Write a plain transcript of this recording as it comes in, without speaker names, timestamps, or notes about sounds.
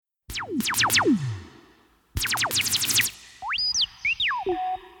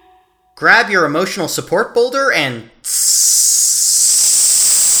Grab your emotional support boulder and...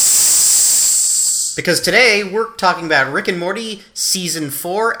 because today we're talking about Rick and Morty Season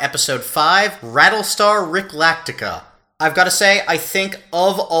 4, Episode 5, Rattlestar Ricklactica. I've got to say, I think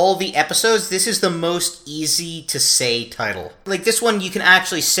of all the episodes, this is the most easy to say title. Like, this one you can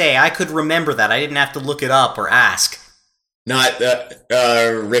actually say. I could remember that. I didn't have to look it up or ask. Not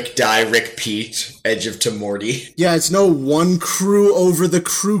Rick Die, Rick Pete, Edge of to Morty. Yeah, it's no one crew over the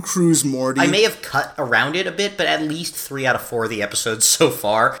cruise, Morty. I may have cut around it a bit, but at least 3 out of 4 of the episodes so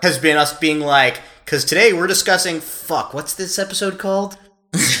far has been us being like, because today we're discussing, what's this episode called?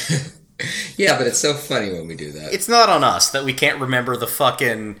 Yeah, but it's so funny when we do that. It's not on us that we can't remember the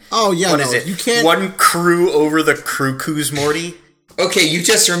fucking... Oh, yeah, what is it? You can't... One crew over the cruise, Morty? Okay, you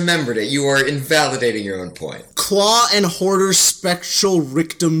just remembered it. You are invalidating your own point. Claw and Hoarder Spectral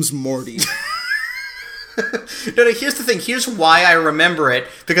Rictums Morty. No, here's the thing. Here's why I remember it.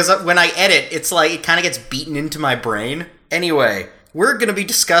 Because when I edit, it's like, it kind of gets beaten into my brain. Anyway, we're going to be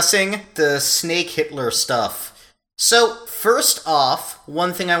discussing the Snake Hitler stuff. So, first off,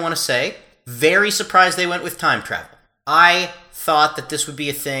 one thing I want to say, very surprised they went with time travel. I thought that this would be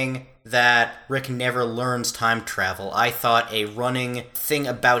a thing that Rick never learns time travel. I thought a running thing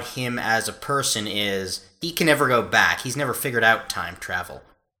about him as a person is he can never go back. He's never figured out time travel.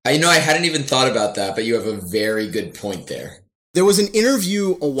 I hadn't even thought about that, but you have a very good point there. There was an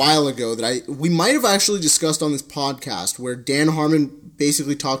interview a while ago that we might have actually discussed on this podcast where Dan Harmon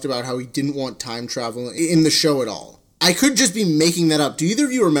basically talked about how he didn't want time travel in the show at all. I could just be making that up. Do either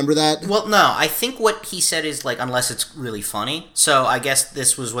of you remember that? Well, no. I think what he said is, like, unless it's really funny. So I guess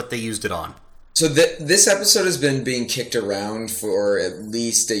this was what they used it on. So this episode has been being kicked around for at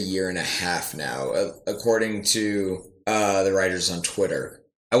least a year and a half now, according to the writers on Twitter.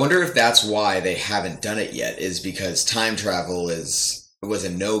 I wonder if that's why they haven't done it yet, is because time travel was a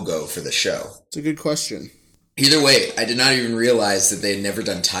no-go for the show. It's a good question. Either way, I did not even realize that they had never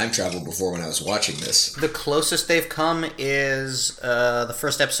done time travel before when I was watching this. The closest they've come is the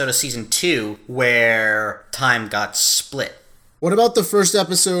first episode of Season 2, where time got split. What about the first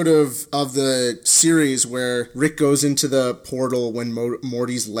episode of the series where Rick goes into the portal when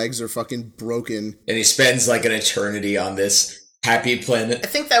Morty's legs are fucking broken? And he spends like an eternity on this happy planet. I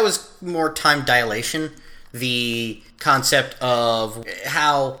think that was more time dilation. The concept of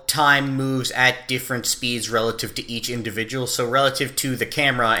how time moves at different speeds relative to each individual. So relative to the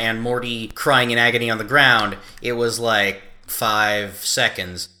camera and Morty crying in agony on the ground, it was like 5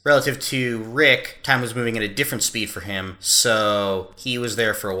 seconds. Relative to Rick, time was moving at a different speed for him, so he was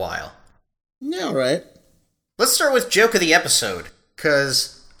there for a while. Yeah, all right. Let's start with joke of the episode,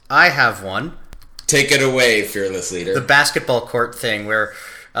 because I have one. Take it away, fearless leader. The basketball court thing where...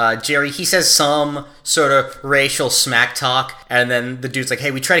 Jerry, he says some sort of racial smack talk, and then the dude's like,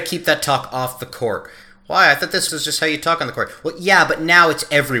 hey, we try to keep that talk off the court. Why? I thought this was just how you talk on the court. Well, yeah, but now it's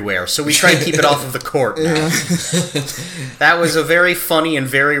everywhere, so we try to keep it off of the court now. That was a very funny and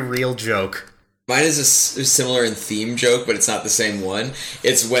very real joke. Mine is a similar in theme joke, but it's not the same one.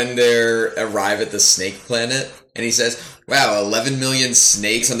 It's when they arrive at the snake planet, and he says, wow, 11 million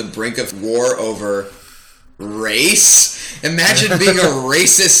snakes on the brink of war over... race? Imagine being a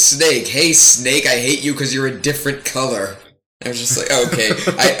racist snake. Hey, snake, I hate you because you're a different color. I was just like,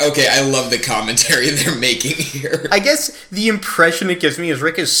 okay, I love the commentary they're making here. I guess the impression it gives me is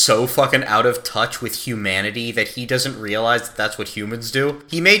Rick is so fucking out of touch with humanity that he doesn't realize that that's what humans do.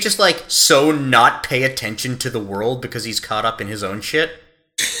 He may just, like, so not pay attention to the world because he's caught up in his own shit.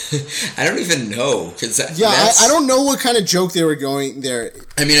 I don't even know. I don't know what kind of joke they were going there.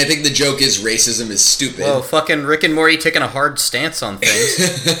 I mean, I think the joke is racism is stupid. Whoa, fucking Rick and Morty taking a hard stance on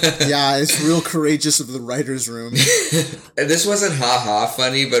things. Yeah, it's real courageous of the writer's room. This wasn't ha-ha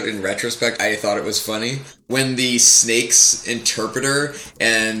funny, but in retrospect, I thought it was funny. When the snake's interpreter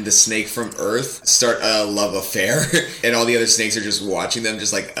and the snake from Earth start a love affair, and all the other snakes are just watching them,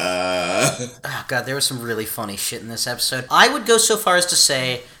 just like, Oh, God, there was some really funny shit in this episode. I would go so far as to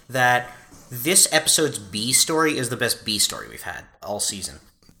say that this episode's B story is the best B story we've had all season.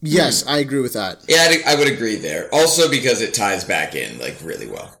 Yes, I agree with that. Yeah, I would agree there. Also because it ties back in, like, really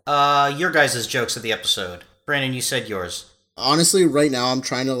well. Your guys' jokes of the episode. Brandon, you said yours. Honestly, right now, I'm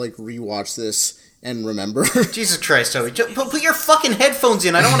trying to, like, rewatch this and remember. Jesus Christ, Toby. Put your fucking headphones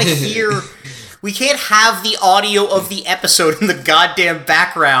in. I don't want to hear... We can't have the audio of the episode in the goddamn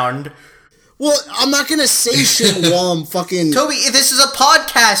background. Well, I'm not gonna say shit while I'm fucking... Toby, this is a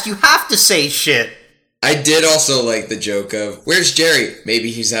podcast. You have to say shit. I did also like the joke of, where's Jerry? Maybe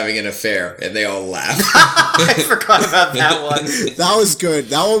he's having an affair. And they all laugh. I forgot about that one. That was good.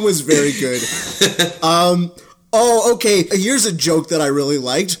 That one was very good. Oh, okay. Here's a joke that I really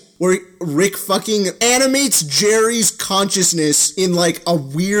liked, where Rick fucking animates Jerry's consciousness in, like, a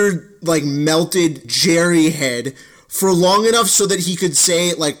weird, like, melted Jerry head for long enough so that he could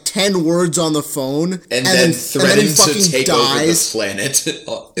say, like, 10 words on the phone. And then threaten to take over the dies. planet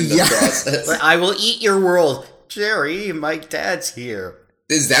in the process. I will eat your world. Jerry, my dad's here.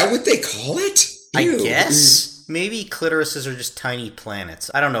 Is that what they call it? I Ew. guess. Maybe clitorises are just tiny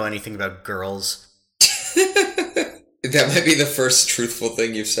planets. I don't know anything about girls. That might be the first truthful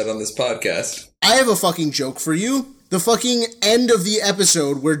thing you've said on this podcast. I have a fucking joke for you. The fucking end of the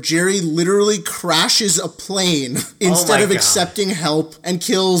episode where Jerry literally crashes a plane instead of accepting help and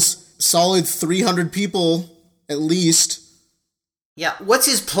kills solid 300 people, at least. Yeah, what's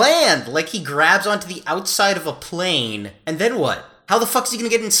his plan? Like, he grabs onto the outside of a plane, and then what? How the fuck's he gonna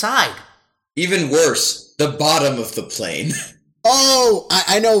get inside? Even worse, the bottom of the plane. Oh,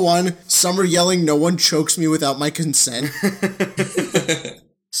 I know one. Summer yelling, "No one chokes me without my consent."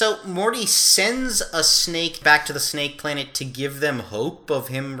 So, Morty sends a snake back to the snake planet to give them hope of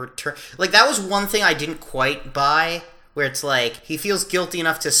him return. Like, that was one thing I didn't quite buy, where it's like, he feels guilty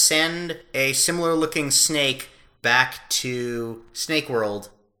enough to send a similar-looking snake back to Snake World.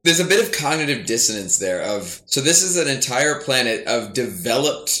 There's a bit of cognitive dissonance there so this is an entire planet of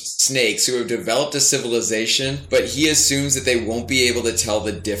developed snakes who have developed a civilization, but he assumes that they won't be able to tell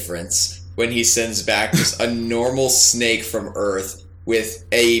the difference when he sends back just a normal snake from Earth with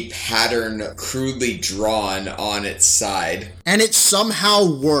a pattern crudely drawn on its side. And it somehow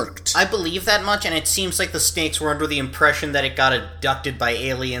worked. I believe that much, and it seems like the snakes were under the impression that it got abducted by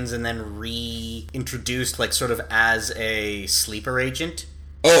aliens and then reintroduced, like, sort of as a sleeper agent.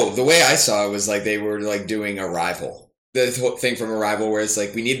 Oh, the way I saw it was like they were like doing Arrival. The thing from Arrival where it's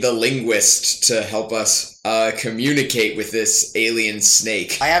like, we need the linguist to help us communicate with this alien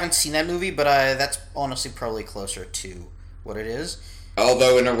snake. I haven't seen that movie, but that's honestly probably closer to what it is.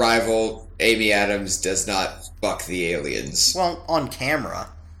 Although in Arrival, Amy Adams does not fuck the aliens. Well, on camera.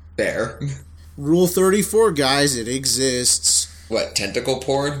 Fair. Rule 34, guys, it exists. What, tentacle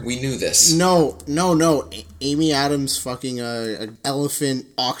porn? We knew this. No. Amy Adams fucking an elephant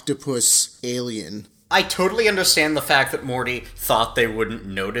octopus alien. I totally understand the fact that Morty thought they wouldn't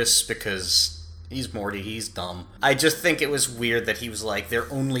notice because he's Morty, he's dumb. I just think it was weird that he was like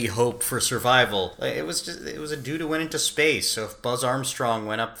their only hope for survival. It was a dude who went into space, so if Buzz Armstrong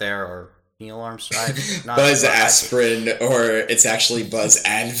went up there, or Neil Armstrong... Buzz Aspirin, or it's actually Buzz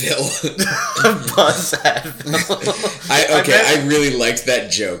Advil. Buzz Advil. I really liked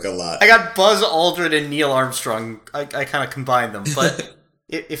that joke a lot. I got Buzz Aldrin and Neil Armstrong. I kind of combined them, but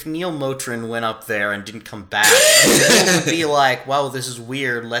if Neil Motrin went up there and didn't come back, they wouldn't be like, wow, this is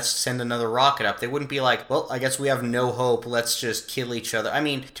weird, let's send another rocket up. They wouldn't be like, well, I guess we have no hope, let's just kill each other. I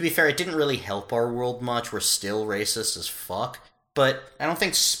mean, to be fair, it didn't really help our world much. We're still racist as fuck. But I don't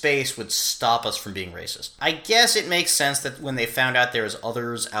think space would stop us from being racist. I guess it makes sense that when they found out there was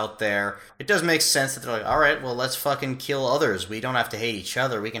others out there, it does make sense that they're like, alright, well, let's fucking kill others. We don't have to hate each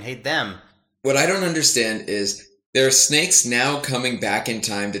other, we can hate them. What I don't understand is, there are snakes now coming back in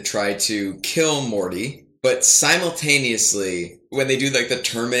time to try to kill Morty, but simultaneously, when they do like the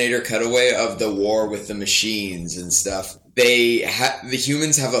Terminator cutaway of the war with the machines and stuff, the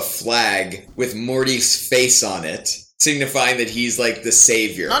humans have a flag with Morty's face on it, signifying that he's like the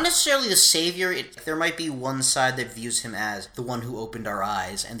savior. Not necessarily the savior. There might be one side that views him as the one who opened our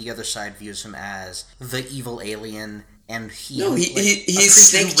eyes, and the other side views him as the evil alien. And he's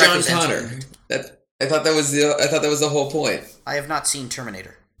Snake John Connor. I thought that was the whole point. I have not seen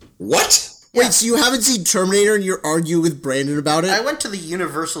Terminator. What? Wait, so you haven't seen Terminator and you're arguing with Brandon about it? I went to the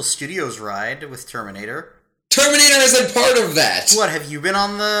Universal Studios ride with Terminator. Terminator isn't part of that! What, have you been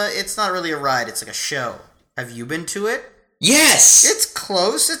on the... It's not really a ride, it's like a show. Have you been to it? Yes! It's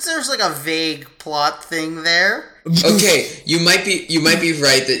close. There's like a vague plot thing there. Okay, you might be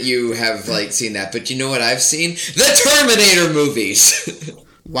right that you have like seen that, but you know what I've seen? The Terminator movies!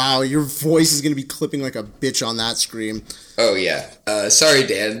 Wow, your voice is going to be clipping like a bitch on that scream. Oh yeah. Sorry,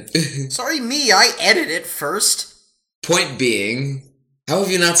 Dan. Sorry me, I edit it first. Point being, how have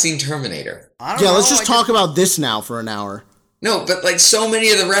you not seen Terminator? I don't know. Let's just talk about this now for an hour. No, but like so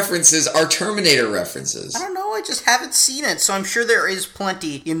many of the references are Terminator references. I don't know, I just haven't seen it, so I'm sure there is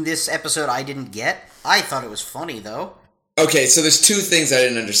plenty in this episode I didn't get. I thought it was funny, though. Okay, so there's two things I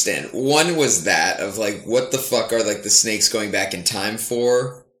didn't understand. One was that, of like, what the fuck are like the snakes going back in time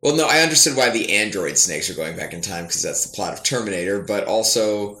for? Well, no, I understood why the android snakes are going back in time, because that's the plot of Terminator, but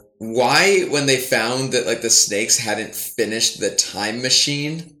also, why, when they found that, like, the snakes hadn't finished the time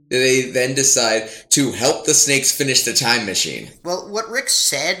machine, did they then decide to help the snakes finish the time machine? Well, what Rick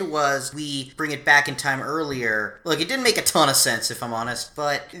said was we bring it back in time earlier. Look, it didn't make a ton of sense, if I'm honest,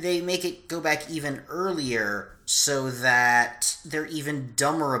 but they make it go back even earlier so that they're even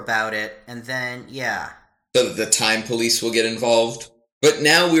dumber about it, and then, yeah. So that the time police will get involved? But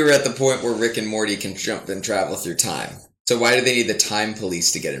now we were at the point where Rick and Morty can jump and travel through time. So why do they need the time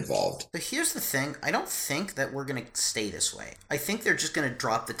police to get involved? But here's the thing, I don't think that we're going to stay this way. I think they're just going to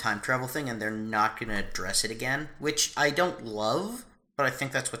drop the time travel thing and they're not going to address it again, which I don't love, but I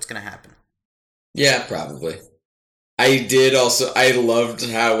think that's what's going to happen. Yeah, probably. I loved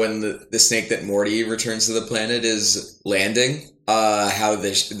how when the snake that Morty returns to the planet is landing, how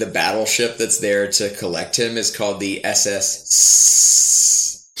the battleship that's there to collect him is called the SS.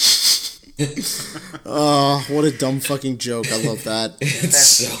 Oh, what a dumb fucking joke. I love that. It's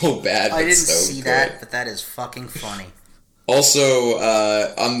so bad. I didn't see that, but that is fucking funny. Also,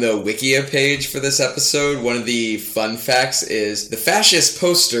 on the Wikia page for this episode, one of the fun facts is the fascist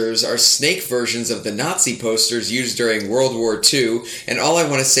posters are snake versions of the Nazi posters used during World War II, and all I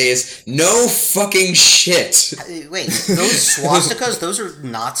want to say is, no fucking shit! Wait, those swastikas, those are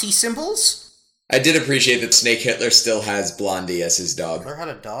Nazi symbols? I did appreciate that Snake Hitler still has Blondie as his dog. Hitler had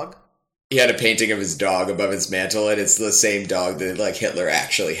a dog? He had a painting of his dog above his mantle, and it's the same dog that, like, Hitler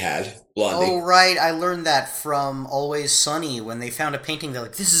actually had. Blondie. Oh, right. I learned that from Always Sunny. When they found a painting, they're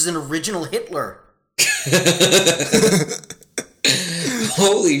like, this is an original Hitler.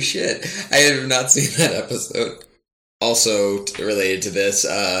 Holy shit. I have not seen that episode. Also, related to this,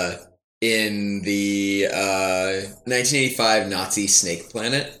 in the 1985 Nazi Snake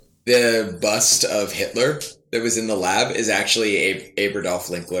Planet, the bust of Hitler that was in the lab is actually Aberdolf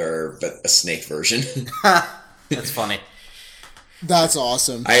Linkler, but a snake version. That's funny. That's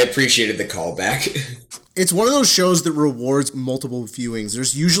awesome. I appreciated the callback. It's one of those shows that rewards multiple viewings.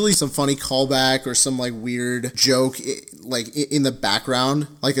 There's usually some funny callback or some, like, weird joke, like, in the background.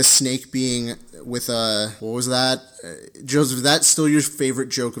 Like a snake being with a... What was that? Joseph, is that still your favorite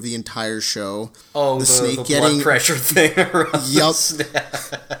joke of the entire show? Oh, the snake getting... blood pressure thing. Yup.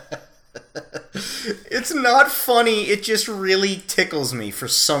 It's not funny, it just really tickles me for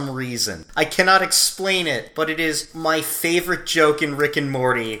some reason. I cannot explain it, but it is my favorite joke in Rick and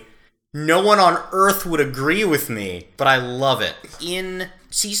Morty. No one on Earth would agree with me, but I love it. In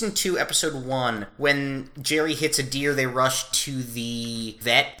Season 2, Episode 1, when Jerry hits a deer, they rush to the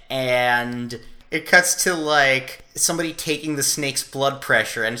vet, and it cuts to, like, somebody taking the snake's blood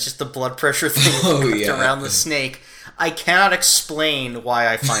pressure, and it's just the blood pressure thing around the snake. I cannot explain why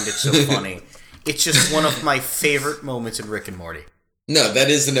I find it so funny. It's just one of my favorite moments in Rick and Morty. No,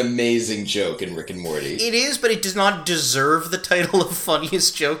 that is an amazing joke in Rick and Morty. It is, but it does not deserve the title of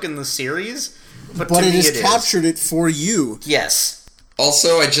funniest joke in the series. But it has captured it for you. Yes.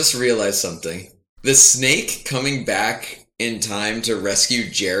 Also, I just realized something. The snake coming back in time to rescue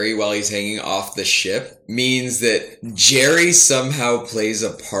Jerry while he's hanging off the ship means that Jerry somehow plays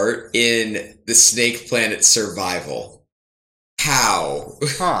a part in the Snake Planet's survival. How?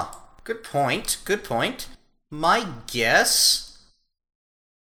 Huh. Good point. Good point. My guess...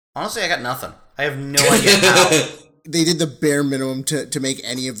 Honestly, I got nothing. I have no idea how. They did the bare minimum to make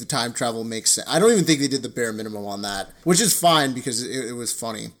any of the time travel make sense. I don't even think they did the bare minimum on that, which is fine because it was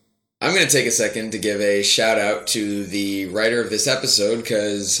funny. I'm going to take a second to give a shout out to the writer of this episode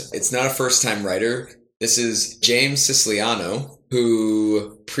because it's not a first-time writer. This is James Siciliano,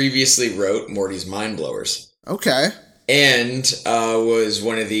 who previously wrote Morty's Mind Blowers. Okay. And was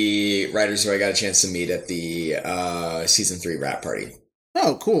one of the writers who I got a chance to meet at the Season 3 wrap party.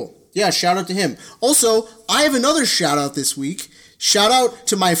 Oh, cool. Yeah, shout out to him. Also, I have another shout out this week. Shout out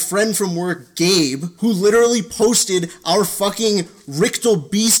to my friend from work, Gabe, who literally posted our fucking Rictal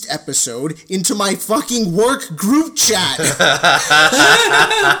Beast episode into my fucking work group chat.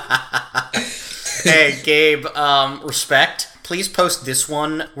 Hey, Gabe, respect. Please post this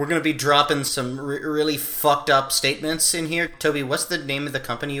one. We're going to be dropping some really fucked up statements in here. Toby, what's the name of the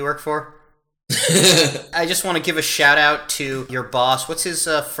company you work for? I just want to give a shout out to your boss. What's his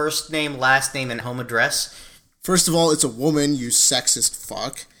first name, last name, and home address? First of all, it's a woman, you sexist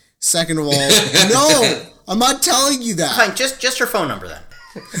fuck. Second of all, no, I'm not telling you that. Fine, just her phone number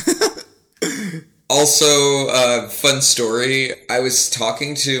then. Also, fun story. I was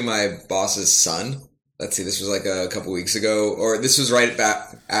talking to my boss's son. Let's see, this was like a couple weeks ago, or this was right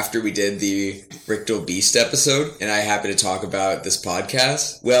back after we did the Rictal Beast episode, and I happened to talk about this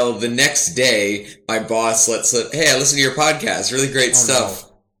podcast. Well, the next day, my boss let slip, hey, I listened to your podcast, really great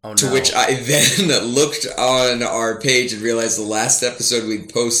stuff. Oh, no. To which I then looked on our page and realized the last episode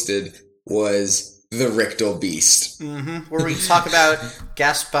we'd posted was The Rictal Beast. Mm-hmm. Where we talk about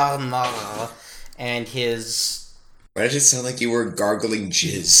Gaspar Noé and his... Why did it sound like you were gargling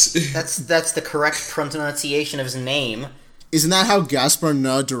jizz? That's the correct pronunciation of his name. Isn't that how Gaspar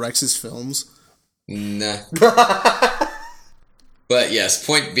Noé directs his films? Nah. But yes,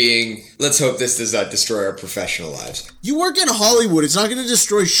 point being, let's hope this does not destroy our professional lives. You work in Hollywood. It's not going to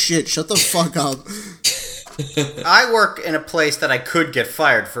destroy shit. Shut the fuck up. I work in a place that I could get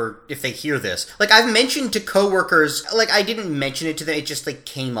fired for if they hear this. Like, I've mentioned to coworkers, like, I didn't mention it to them, it just, like,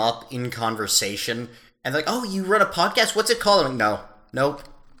 came up in conversation. And they're like, oh, you run a podcast? What's it called? I'm like, nope.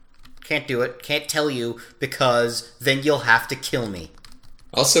 Can't do it. Can't tell you, because then you'll have to kill me.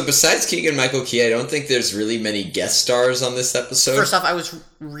 Also, besides Keegan-Michael Key, I don't think there's really many guest stars on this episode. First off, I was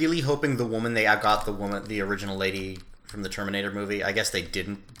really hoping the original lady from the Terminator movie. I guess they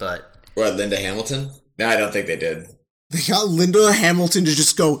didn't, but... What, Linda Hamilton? No, I don't think they did. They got Linda Hamilton to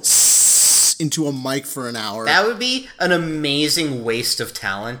just go into a mic for an hour. That would be an amazing waste of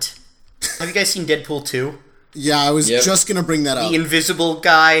talent. Have you guys seen Deadpool 2? Yeah, I was just going to bring that up. The invisible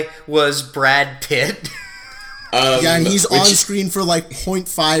guy was Brad Pitt. Yeah, and he's on screen for like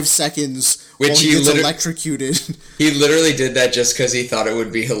 0.5 seconds while he gets electrocuted. He literally did that just because he thought it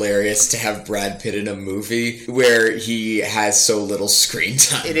would be hilarious to have Brad Pitt in a movie where he has so little screen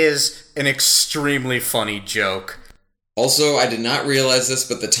time. It is an extremely funny joke. Also, I did not realize this,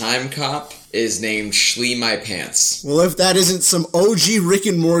 but the Time Cop is named Schlee My Pants. Well, if that isn't some OG Rick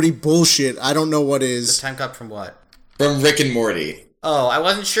and Morty bullshit, I don't know what is. The Time Cop from what? From Rick and Morty. Oh, I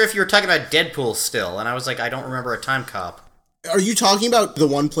wasn't sure if you were talking about Deadpool still, and I was like, I don't remember a Time Cop. Are you talking about the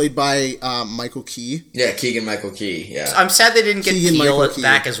one played by Michael Key? Yeah, Keegan-Michael Key, yeah. I'm sad they didn't get Keel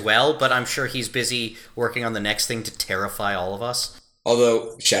back as well, but I'm sure he's busy working on the next thing to terrify all of us.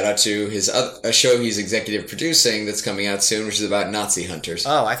 Although, shout out to a show he's executive producing that's coming out soon, which is about Nazi hunters.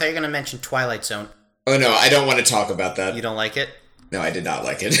 Oh, I thought you were going to mention Twilight Zone. Oh no, I don't want to talk about that. You don't like it? No, I did not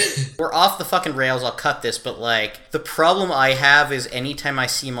like it. We're off the fucking rails, I'll cut this, but like, the problem I have is anytime I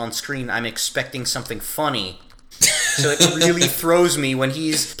see him on screen, I'm expecting something funny. So it really throws me when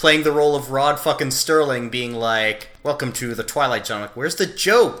he's playing the role of Rod fucking Sterling being like, welcome to the Twilight Zone. I'm like, where's the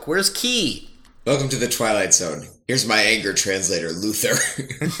joke? Where's Key? Welcome to the Twilight Zone. Here's my anger translator, Luther.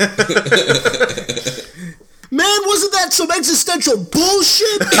 Man, wasn't that some existential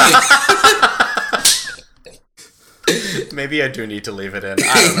bullshit? Maybe I do need to leave it in.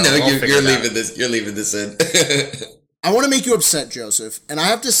 I don't know. No, you're leaving this. You're leaving this in. I want to make you upset, Joseph. And I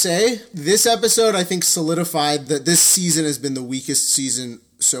have to say, this episode, I think, solidified that this season has been the weakest season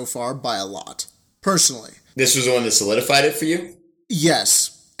so far by a lot. Personally. This was the one that solidified it for you?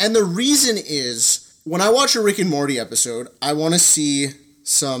 Yes. And the reason is, when I watch a Rick and Morty episode, I want to see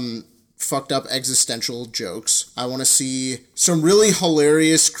some fucked up existential jokes. I want to see some really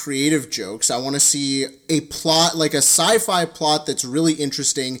hilarious creative jokes. I want to see a plot, like a sci-fi plot that's really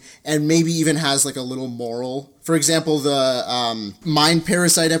interesting and maybe even has like a little moral. For example, the Mind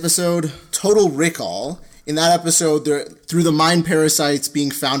Parasite episode, Total Recall. In that episode, through the mind parasites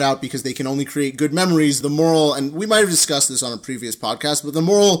being found out because they can only create good memories, the moral, and we might have discussed this on a previous podcast, but the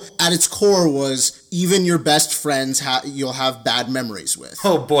moral at its core was even your best friends you'll have bad memories with.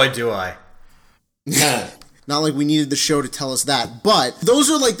 Oh boy, do I. Not like we needed the show to tell us that, but those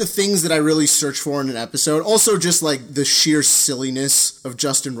are like the things that I really search for in an episode. Also just like the sheer silliness of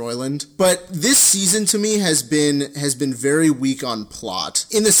Justin Roiland. But this season to me has been very weak on plot,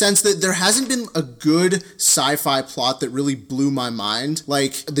 in the sense that there hasn't been a good sci-fi plot that really blew my mind,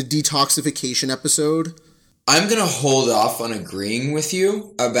 like the detoxification episode. I'm going to hold off on agreeing with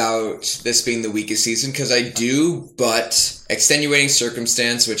you about this being the weakest season, because I do, but extenuating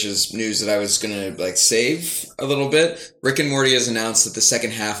circumstance, which is news that I was going to save a little bit. Rick and Morty has announced that the second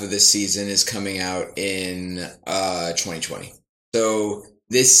half of this season is coming out in 2020. So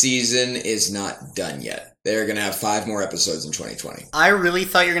this season is not done yet. They're going to have 5 more episodes in 2020. I really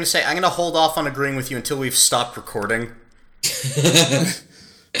thought you were going to say, I'm going to hold off on agreeing with you until we've stopped recording.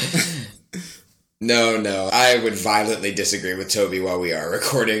 No. I would violently disagree with Toby while we are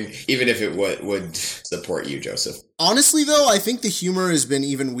recording, even if it would support you, Joseph. Honestly, though, I think the humor has been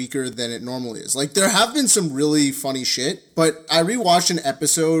even weaker than it normally is. Like, there have been some really funny shit, but I rewatched an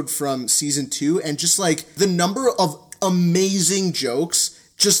episode from season 2, and just, the number of amazing jokes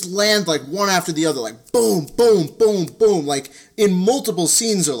just land, one after the other, boom, boom, boom, boom, in multiple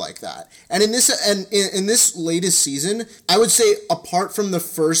scenes are like that. And in this latest season, I would say, apart from the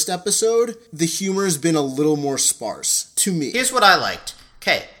first episode, the humor has been a little more sparse, to me. Here's what I liked.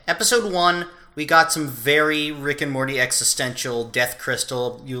 Okay, episode 1, we We got some very Rick and Morty existential Death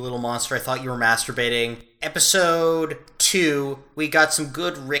Crystal, you little monster, I thought you were masturbating. Episode 2, we got some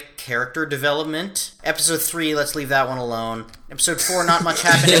good Rick character development. Episode 3, let's leave that one alone. Episode 4, not much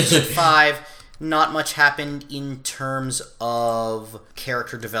happened. Episode 5, not much happened in terms of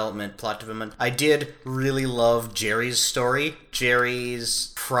character development, plot development. I did really love Jerry's story.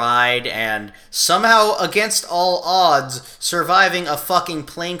 Jerry's pride and somehow, against all odds, surviving a fucking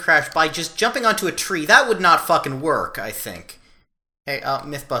plane crash by just jumping onto a tree. That would not fucking work, I think. Hey,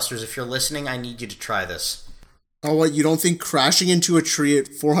 Mythbusters, if you're listening, I need you to try this. Oh, what, you don't think crashing into a tree at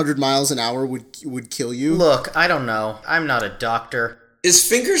 400 miles an hour would kill you? Look, I don't know. I'm not a doctor. His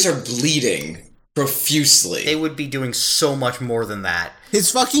fingers are bleeding profusely. They would be doing so much more than that. His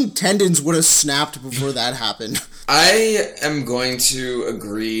fucking tendons would have snapped before that happened. I am going to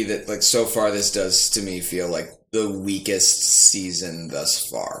agree that, like, so far this does to me feel like the weakest season thus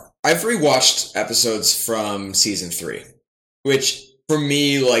far. I've rewatched episodes from season 3, which for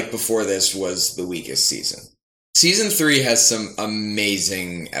me, like, before this was the weakest season. Season 3 has some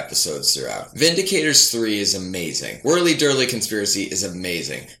amazing episodes throughout. Vindicators 3 is amazing. Whirly Durly Conspiracy is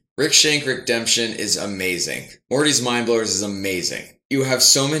amazing. Rick Shank Redemption is amazing. Morty's Mind Blowers is amazing. You have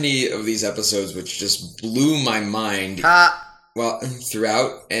so many of these episodes which just blew my mind. Well,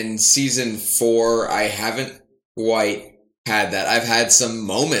 throughout. And season 4, I haven't quite had that. I've had some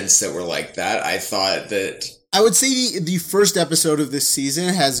moments that were like that. I thought that... I would say the first episode of this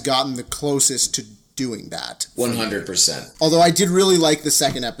season has gotten the closest to doing that. 100%. Although I did really like the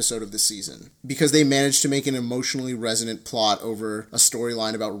second episode of the season, because they managed to make an emotionally resonant plot over a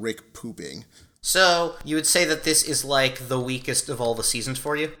storyline about Rick pooping. So, you would say that this is like the weakest of all the seasons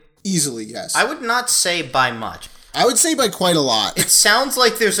for you? Easily, yes. I would not say by much. I would say by quite a lot. It sounds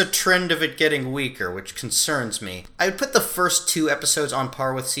like there's a trend of it getting weaker, which concerns me. I would put the first 2 episodes on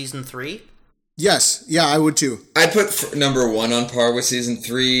par with season 3. Yes, yeah, I would too. I'd put number 1 on par with season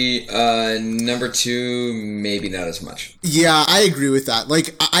 3. Number 2, maybe not as much. Yeah, I agree with that.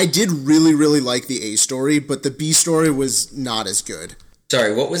 Like, I did really, really like the A story, but the B story was not as good.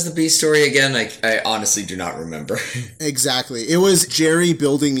 Sorry, what was the B story again? I honestly do not remember. Exactly. It was Jerry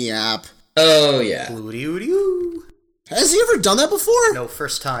building the app. Oh, yeah. Has he ever done that before? No,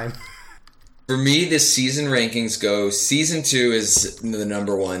 first time. For me, the season rankings go, season 2 is the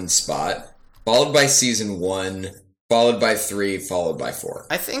number 1 spot, followed by season 1, followed by 3, followed by 4.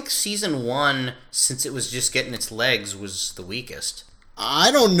 I think season 1, since it was just getting its legs, was the weakest.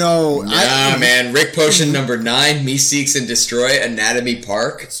 I don't know. Nah, man. Rick Potion number 9, Me Seeks and Destroy, Anatomy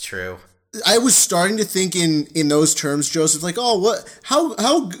Park. It's true. I was starting to think in those terms, Joseph, like, oh,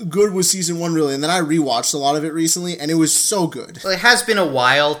 how good was season 1 really? And then I rewatched a lot of it recently, and it was so good. Well, it has been a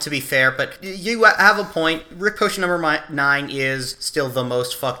while, to be fair, but you have a point. Rick Potion number 9 is still the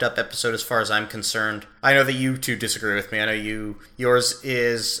most fucked up episode as far as I'm concerned. I know that you two disagree with me. I know yours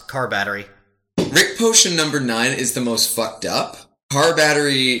is Car Battery. Rick Potion number 9 is the most fucked up. Car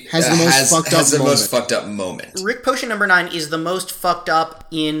Battery has the most fucked up moment. Rick Potion number 9 is the most fucked up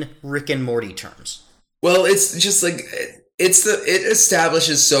in Rick and Morty terms. Well, it's just like it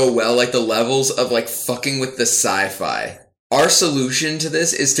establishes so well like the levels of like fucking with the sci-fi. Our solution to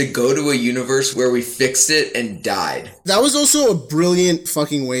this is to go to a universe where we fixed it and died. That was also a brilliant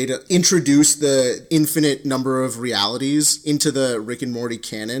fucking way to introduce the infinite number of realities into the Rick and Morty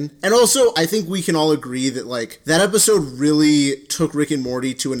canon. And also, I think we can all agree that, like, that episode really took Rick and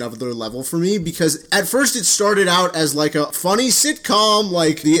Morty to another level for me, because at first it started out as, like, a funny sitcom,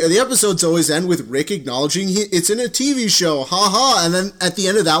 like, the episodes always end with Rick acknowledging it's in a TV show, haha, and then at the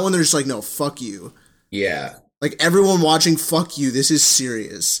end of that one, they're just like, no, fuck you. Yeah. Like, everyone watching, fuck you, this is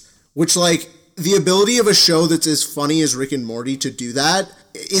serious. Which, like, the ability of a show that's as funny as Rick and Morty to do that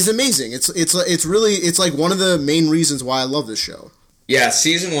is amazing. It's really, it's like one of the main reasons why I love this show. Yeah,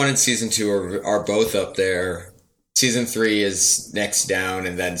 season 1 and season 2 are both up there. Season 3 is next down,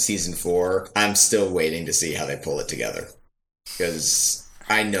 and then season 4, I'm still waiting to see how they pull it together. Because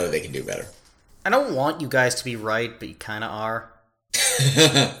I know they can do better. I don't want you guys to be right, but you kind of are.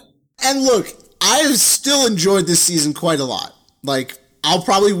 And look, I've still enjoyed this season quite a lot. Like, I'll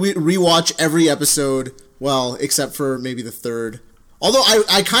probably rewatch every episode, well, except for maybe the 3rd. Although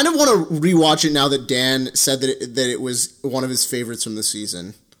I kind of want to rewatch it now that Dan said that it was one of his favorites from the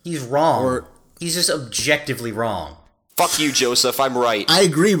season. He's wrong. He's just objectively wrong. Fuck you, Joseph. I'm right. I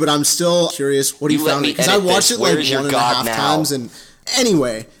agree, but I'm still curious what he found. Because I watched it like 1.5 times, and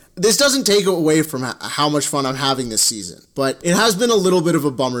anyway, this doesn't take away from how much fun I'm having this season. But it has been a little bit of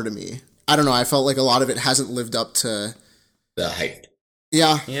a bummer to me. I don't know, I felt like a lot of it hasn't lived up to the hype.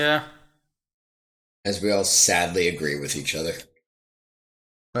 Yeah. Yeah. As we all sadly agree with each other.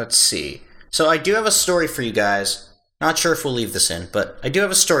 Let's see. So I do have a story for you guys. Not sure if we'll leave this in, but I do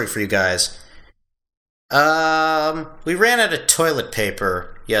have a story for you guys. We ran out of toilet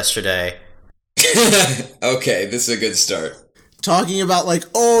paper yesterday. Okay, this is a good start. Talking about like,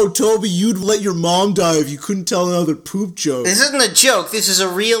 oh, Toby, you'd let your mom die if you couldn't tell another poop joke. This isn't a joke, this is a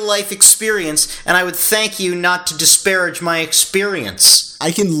real-life experience, and I would thank you not to disparage my experience.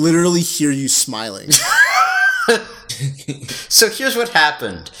 I can literally hear you smiling. So here's what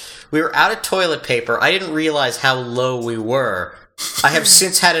happened. We were out of toilet paper. I didn't realize how low we were. I have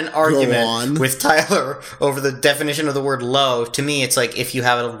since had an argument with Tyler over the definition of the word low. To me, it's like if you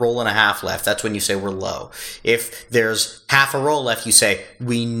have a roll and a half left, that's when you say we're low. If there's half a roll left, you say,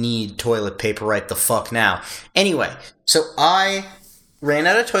 we need toilet paper right the fuck now. Anyway, so I ran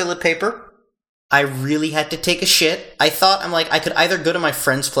out of toilet paper. I really had to take a shit. I thought, I could either go to my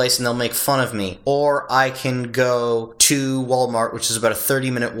friend's place and they'll make fun of me, or I can go to Walmart, which is about a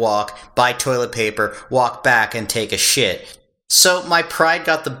 30-minute walk, buy toilet paper, walk back, and take a shit. So my pride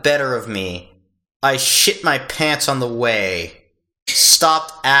got the better of me. I shit my pants on the way.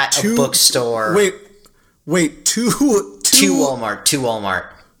 Stopped at a bookstore. Wait, to Walmart.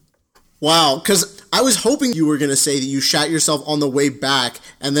 Wow, because I was hoping you were going to say that you shat yourself on the way back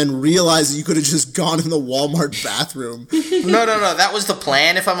and then realized that you could have just gone in the Walmart bathroom. No, that was the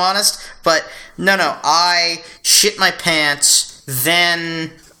plan, if I'm honest. But, no, I shit my pants,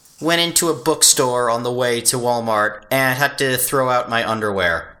 then went into a bookstore on the way to Walmart and had to throw out my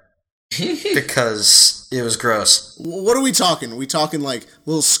underwear. Because it was gross. What are we talking? Are we talking like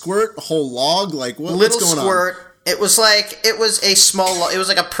little squirt, a whole log? Like what's going on? Squirt. It was a small, it was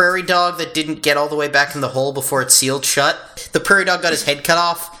like a prairie dog that didn't get all the way back in the hole before it sealed shut. The prairie dog got his head cut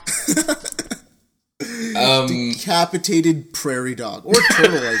off. Decapitated prairie dog. Or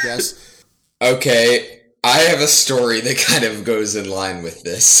turtle, I guess. Okay, I have a story that kind of goes in line with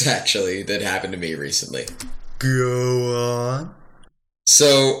this, actually, that happened to me recently. Go on.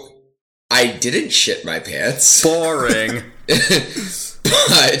 So, I didn't shit my pants. Boring. But...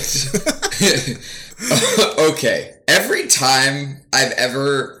 Okay, every time I've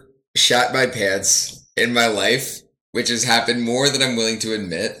ever shat my pants in my life, which has happened more than I'm willing to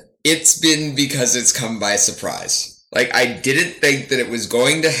admit, it's been because it's come by surprise. Like, I didn't think that it was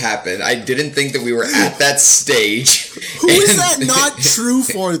going to happen. I didn't think that we were at that stage. Who is that not true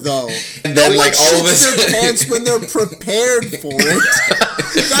for, though? And then, like, all of a sudden... their pants when they're prepared for it.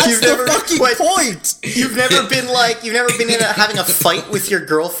 That's the fucking point! You've never been having a fight with your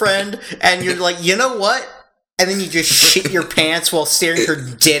girlfriend, and you're like, you know what? And then you just shit your pants while staring her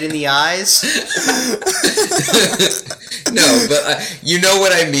dead in the eyes? No, but you know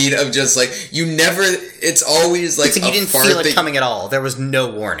what I mean, of just like, it's always like you didn't feel it coming at all. There was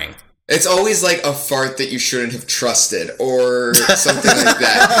no warning. It's always like a fart that you shouldn't have trusted, or something like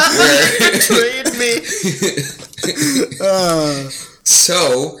that. Betrayed me.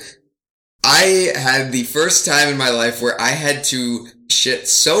 So, I had the first time in my life where I had to shit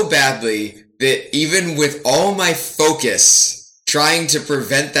so badly that even with all my focus trying to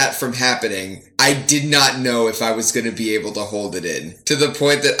prevent that from happening, I did not know if I was going to be able to hold it in. To the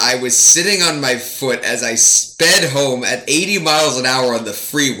point that I was sitting on my foot as I sped home at 80 miles an hour on the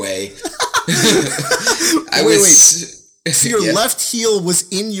freeway. Wait. So your left heel was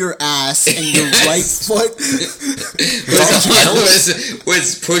in your ass and your right foot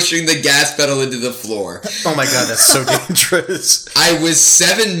was pushing the gas pedal into the floor. Oh my god, that's so dangerous. I was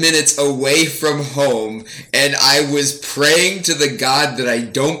 7 minutes away from home, and I was praying to the God that I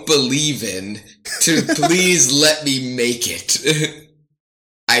don't believe in to please let me make it.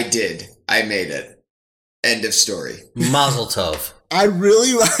 I did. I made it. End of story. Mazel tov. I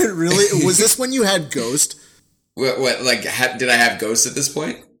really, was this when you had Ghost? What like, did I have Ghost at this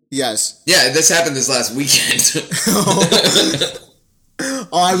point? Yes. Yeah, this happened this last weekend.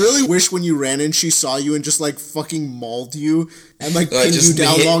 Oh, I really wish when you ran in, she saw you and just, like, fucking mauled you and, like, pinned you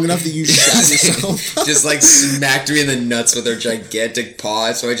down long enough that you shat yourself. Just, like, smacked me in the nuts with her gigantic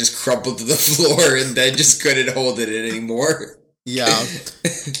paw, so I just crumpled to the floor and then just couldn't hold it in anymore. Yeah. No,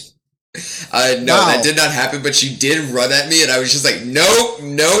 wow. That did not happen, but she did run at me, and I was just like, nope,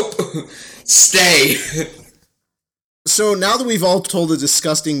 stay. So now that we've all told a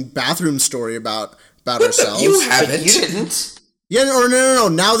disgusting bathroom story about ourselves. You haven't. You didn't. Yeah, no.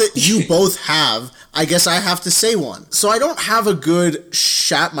 Now that you both have, I guess I have to say one. So I don't have a good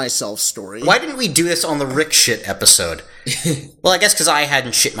shat myself story. Why didn't we do this on the Rick shit episode? Well, I guess because I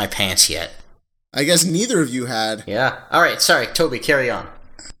hadn't shit my pants yet. I guess neither of you had. Yeah. Alright, sorry, Toby, carry on.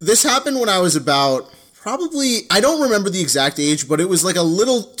 This happened when I was about probably, I don't remember the exact age, but it was like a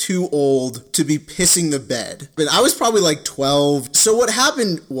little too old to be pissing the bed. But I was probably like 12. So what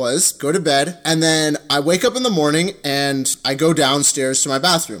happened was, go to bed, and then I wake up in the morning and I go downstairs to my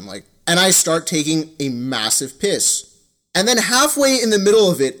bathroom, and I start taking a massive piss. And then halfway in the middle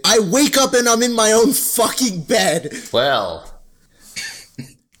of it, I wake up and I'm in my own fucking bed. Well.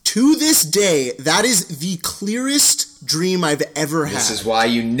 To this day, that is the clearest dream I've ever had. This is why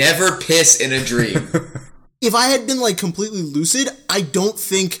you never piss in a dream. If I had been completely lucid, I don't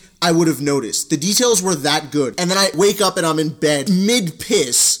think I would have noticed. The details were that good. And then I wake up and I'm in bed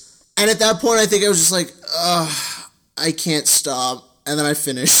mid-piss. And at that point, I think I was just like, I can't stop. And then I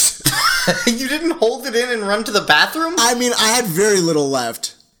finished. You didn't hold it in and run to the bathroom? I mean, I had very little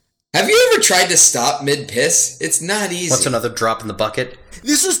left. Have you ever tried to stop mid-piss? It's not easy. What's another drop in the bucket?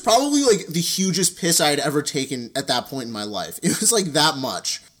 This was probably the hugest piss I had ever taken at that point in my life. It was that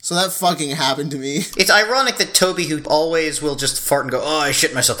much. So that fucking happened to me. It's ironic that Toby, who always will just fart and go, oh, I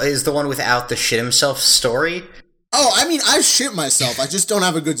shit myself, is the one without the shit himself story. Oh, I mean, I shit myself. I just don't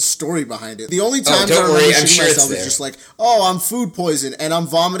have a good story behind it. The only time don't I remember worry, I'm shitting sure it's myself there. is just oh, I'm food poisoned, and I'm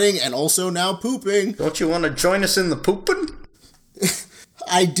vomiting, and also now pooping. Don't you want to join us in the pooping?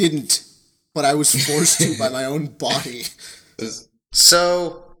 I didn't, but I was forced to by my own body.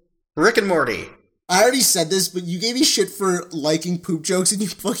 So, Rick and Morty. I already said this, but you gave me shit for liking poop jokes, and you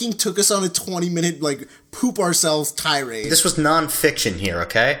fucking took us on a 20-minute, poop ourselves tirade. This was non-fiction here,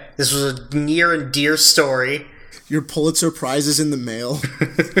 okay? This was a near and dear story. Your Pulitzer Prize is in the mail.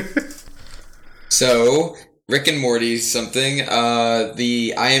 So, Rick and Morty something.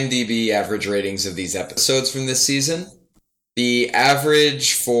 The IMDb average ratings of these episodes from this season. The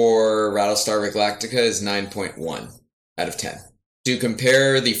average for Rattlestar Ricklactica is 9.1 out of 10. To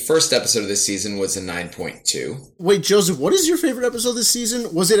compare, the first episode of this season was a 9.2. Wait, Joseph, what is your favorite episode this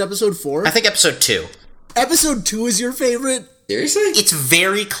season? Was it episode 4? I think episode 2. Episode 2 is your favorite? Seriously? It's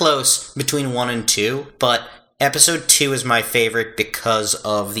very close between 1 and 2, but episode 2 is my favorite because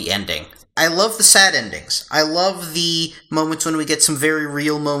of the ending. I love the sad endings. I love the moments when we get some very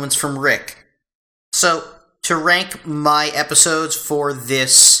real moments from Rick. So, to rank my episodes for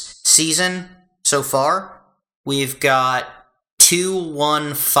this season so far, we've got 2,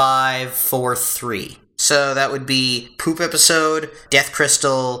 1, 5, 4, 3. So that would be Poop episode, Death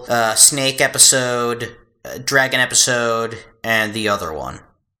Crystal, Snake episode, Dragon episode, and the other one.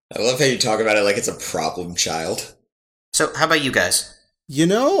 I love how you talk about it like it's a problem child. So, how about you guys?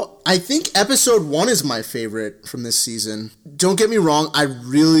 I think episode 1 is my favorite from this season. Don't get me wrong, I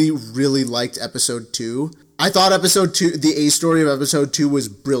really, really liked episode 2. I thought episode 2, the A story of episode 2 was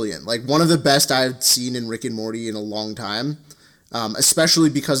brilliant. One of the best I've seen in Rick and Morty in a long time. Especially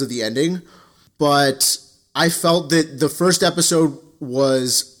because of the ending. But I felt that the first episode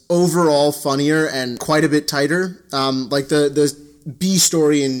was overall funnier and quite a bit tighter. The B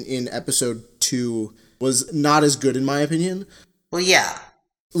story in episode 2 was not as good in my opinion. Well, yeah.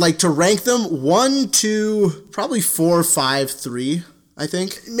 To rank them, 1, 2, probably 4, 5, 3, I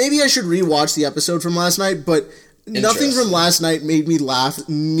think. Maybe I should rewatch the episode from last night, but nothing from last night made me laugh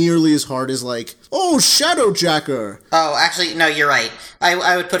nearly as hard as oh, Shadowjacker. Oh, actually, no, you're right.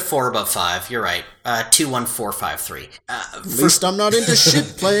 I would put 4 above 5. You're right. 2, 1, 4, 5, 3. At least I'm not into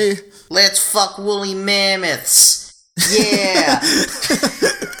shit play. Let's fuck woolly mammoths. Yeah.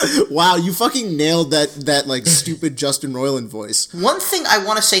 Wow, you fucking nailed that stupid Justin Roiland voice. One thing I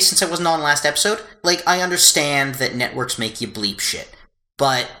want to say since I wasn't on last episode, I understand that networks make you bleep shit,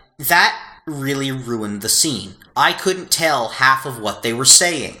 but that really ruined the scene. I couldn't tell half of what they were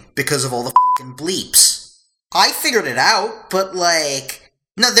saying because of all the fucking bleeps. I figured it out, but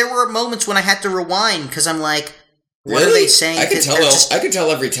no, there were moments when I had to rewind because I'm what are they saying? I could tell. I could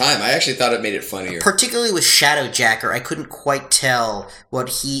tell every time. I actually thought it made it funnier. Particularly with Shadowjacker, I couldn't quite tell what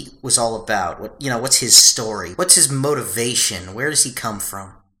he was all about. What's his story? What's his motivation? Where does he come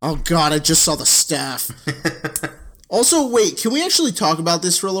from? Oh god, I just saw the staff. Also, wait, can we actually talk about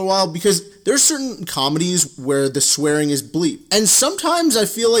this for a little while? Because there's certain comedies where the swearing is bleep. And sometimes I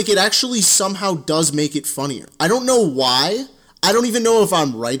feel like it actually somehow does make it funnier. I don't know why. I don't even know if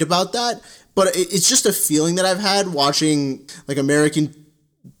I'm right about that. But it's just a feeling that I've had watching, American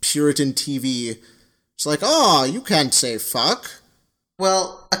Puritan TV. It's oh, you can't say fuck.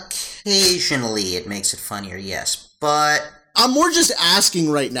 Well, occasionally it makes it funnier, yes. But I'm more just asking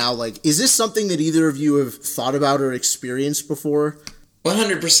right now, is this something that either of you have thought about or experienced before?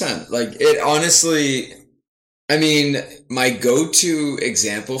 100%. It honestly, I mean, my go-to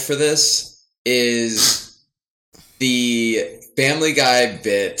example for this is the Family Guy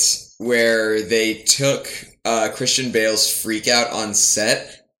bit where they took Christian Bale's freak out on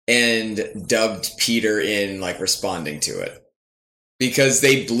set and dubbed Peter in, like, responding to it. Because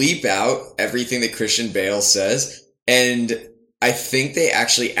they bleep out everything that Christian Bale says, and I think they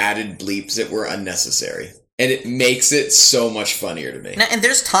actually added bleeps that were unnecessary. And it makes it so much funnier to me. And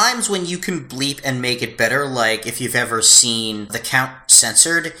there's times when you can bleep and make it better, like if you've ever seen The Count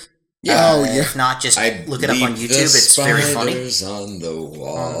Censored. Yeah. If not, just look it up on YouTube. It's very funny. On the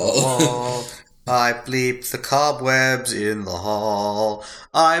wall. I bleep the cobwebs in the hall.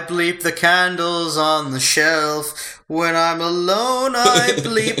 I bleep the candles on the shelf. When I'm alone, I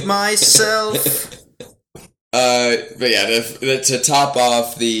bleep myself. But yeah, to top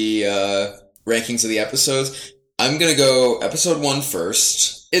off the rankings of the episodes, I'm gonna go episode 1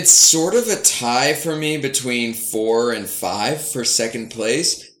 first. It's sort of a tie for me between 4 and 5 for second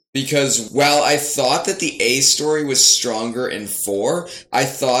place. Because while I thought that the A story was stronger in 4, I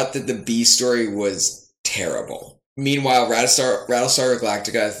thought that the B story was terrible. Meanwhile, Rattlestar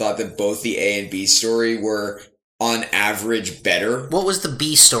Ricklactica, I thought that both the A and B story were, on average, better. What was the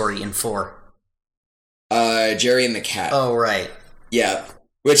B story in 4? Jerry and the Cat. Oh, right. Yeah.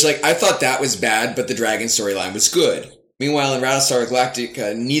 Which, like, I thought that was bad, but the dragon storyline was good. Meanwhile, in Rattlestar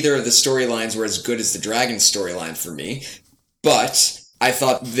Ricklactica, neither of the storylines were as good as the dragon storyline for me. But I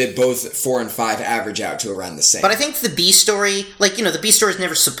thought that both 4 and 5 average out to around the same. But I think the B story, the B story is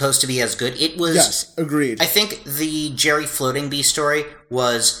never supposed to be as good. It was... Yes, agreed. I think the Jerry floating B story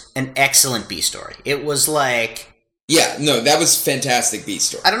was an excellent B story. It was like... Yeah, no, that was fantastic B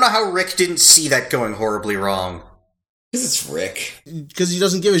story. I don't know how Rick didn't see that going horribly wrong. Because it's Rick. Because he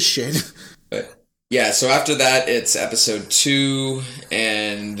doesn't give a shit. But, yeah, so after that, it's episode 2,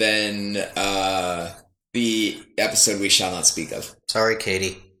 and then, the episode we shall not speak of. Sorry,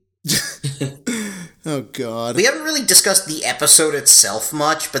 Katie. Oh, God. We haven't really discussed the episode itself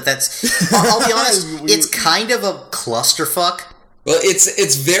much, but that's... I'll be honest, it's kind of a clusterfuck. Well,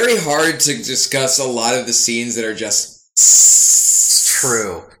 it's very hard to discuss a lot of the scenes that are just... It's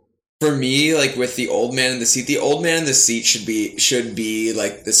true. For me, like, with the old man in the seat, the old man in the seat should be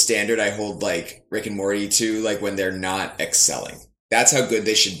like, the standard I hold, like, Rick and Morty to, like, when they're not excelling. That's how good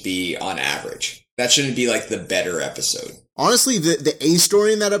they should be on average. That shouldn't be, like, the better episode. Honestly, the A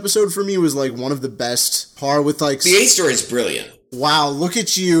story in that episode for me was, like, one of the best. Par with, like... The A story is brilliant. Wow, look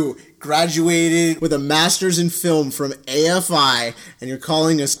at you. Graduated with a master's in film from AFI, and you're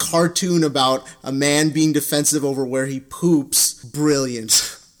calling a cartoon about a man being defensive over where he poops.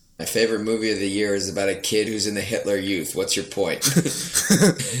 Brilliant. My favorite movie of the year is about a kid who's in the Hitler Youth. What's your point?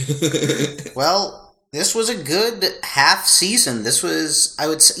 Well, this was a good half season. This was, I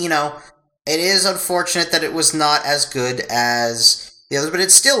would say, it is unfortunate that it was not as good as the others, but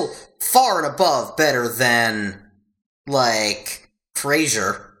it's still far and above better than, like,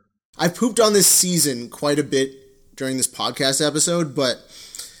 Frasier. I pooped on this season quite a bit during this podcast episode, but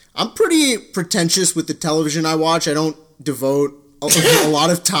I'm pretty pretentious with the television I watch. I don't devote a lot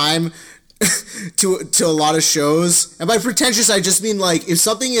of time to a lot of shows. And by pretentious, I just mean, like, if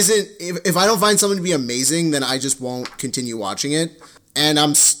something isn't... If I don't find something to be amazing, then I just won't continue watching it. And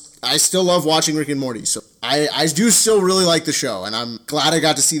I still love watching Rick and Morty, so I do still really like the show, and I'm glad I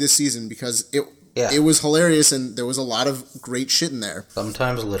got to see this season because it was hilarious and there was a lot of great shit in there.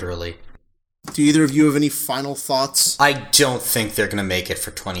 Sometimes literally. Do either of you have any final thoughts? I don't think they're going to make it for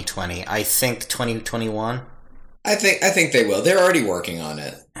 2020. I think 2021. I think they will. They're already working on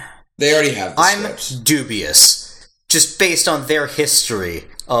it. They already have the scripts. I'm dubious, just based on their history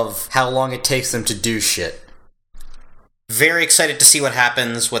of how long it takes them to do shit. Very excited to see what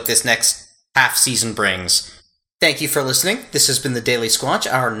happens, what this next half season brings. Thank you for listening. This has been the Daily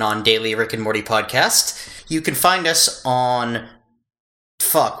Squanch, our non-daily Rick and Morty podcast. You can find us on...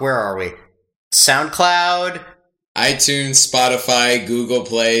 where are we? SoundCloud, iTunes, Spotify, Google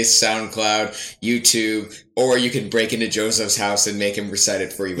Play, SoundCloud, YouTube, or you can break into Joseph's house and make him recite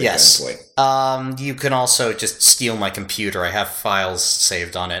it for you at gunpoint. You can also just steal my computer. I have files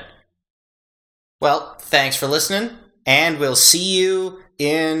saved on it. Well, thanks for listening, and we'll see you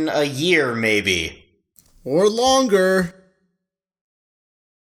in a year, maybe. Or longer.